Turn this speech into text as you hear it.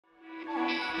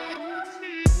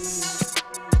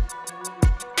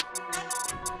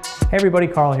Hey everybody,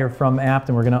 Carl here from Apt,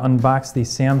 and we're going to unbox the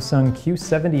Samsung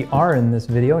Q70R in this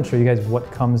video and show you guys what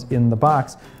comes in the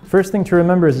box. First thing to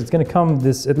remember is it's going to come,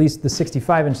 at least the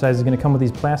 65-inch size is going to come with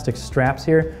these plastic straps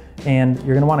here, and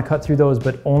you're going to want to cut through those,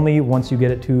 but only once you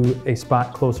get it to a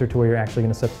spot closer to where you're actually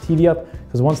going to set the TV up,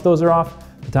 because once those are off,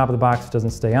 the top of the box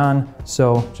doesn't stay on.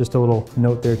 So just a little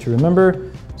note there to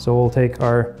remember. So we'll take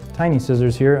our tiny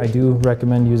scissors here. I do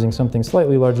recommend using something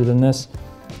slightly larger than this,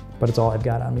 but it's all I've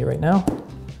got on me right now.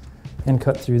 And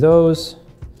cut through those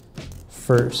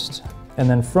first. And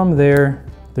then from there,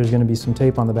 there's going to be some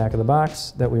tape on the back of the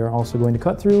box that we are also going to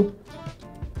cut through.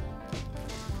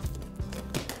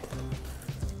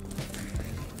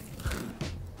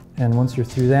 And once you're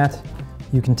through that,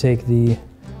 you can take the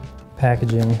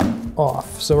packaging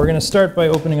off. So we're going to start by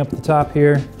opening up the top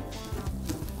here.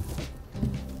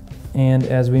 And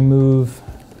as we move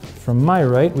from my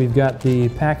right, we've got the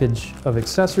package of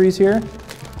accessories here.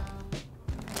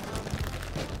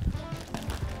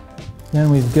 Then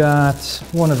we've got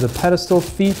one of the pedestal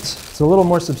feet. It's a little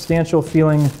more substantial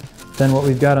feeling than what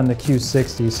we've got on the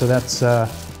Q60, so that's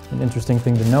an interesting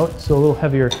thing to note. So a little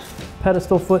heavier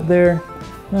pedestal foot there.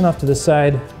 Then off to the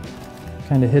side,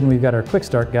 kind of hidden, we've got our quick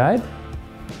start guide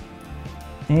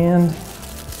and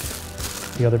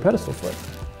the other pedestal foot.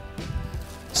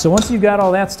 So once you've got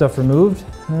all that stuff removed,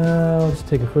 let's just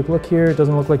take a quick look here. It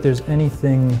doesn't look like there's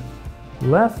anything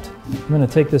left. I'm going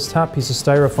to take this top piece of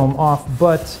styrofoam off,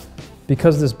 but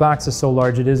because this box is so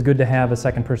large, it is good to have a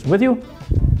second person with you.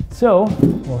 So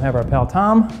we'll have our pal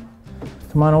Tom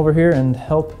come on over here and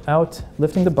help out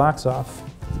lifting the box off.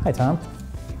 Hi, Tom.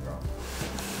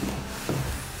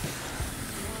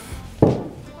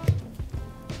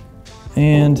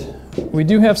 And we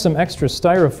do have some extra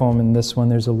styrofoam in this one.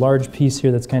 There's a large piece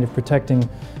here that's kind of protecting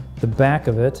the back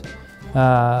of it.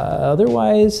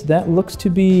 Otherwise, that looks to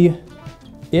be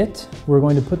it. We're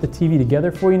going to put the TV together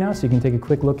for you now so you can take a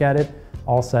quick look at it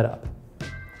all set up.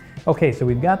 Okay, so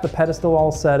we've got the pedestal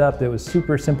all set up. It was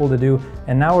super simple to do,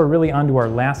 and now we're really on to our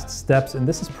last steps, and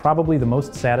this is probably the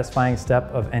most satisfying step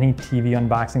of any TV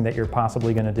unboxing that you're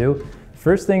possibly going to do.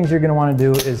 First things you're going to want to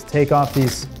do is take off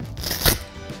these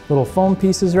little foam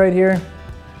pieces right here,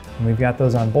 and we've got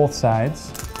those on both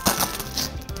sides.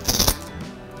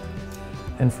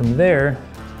 And from there,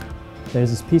 there's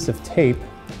this piece of tape.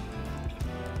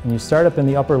 And you start up in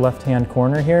the upper left-hand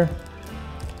corner here,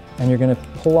 and you're going to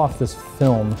pull off this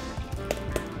film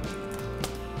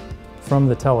from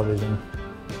the television.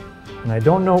 And I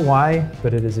don't know why,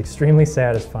 but it is extremely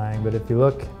satisfying. But if you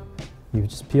look, you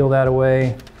just peel that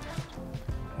away,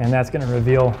 and that's going to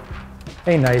reveal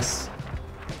a nice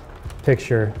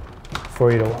picture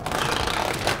for you to watch.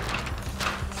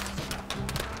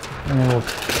 And then we'll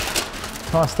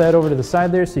toss that over to the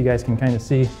side there so you guys can kind of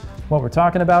see what we're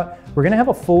talking about. We're going to have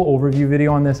a full overview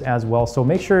video on this as well, so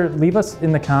make sure, leave us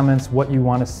in the comments what you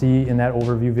want to see in that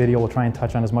overview video. We'll try and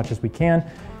touch on as much as we can.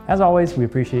 As always, we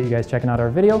appreciate you guys checking out our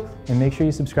video, and make sure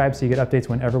you subscribe so you get updates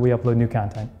whenever we upload new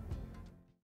content.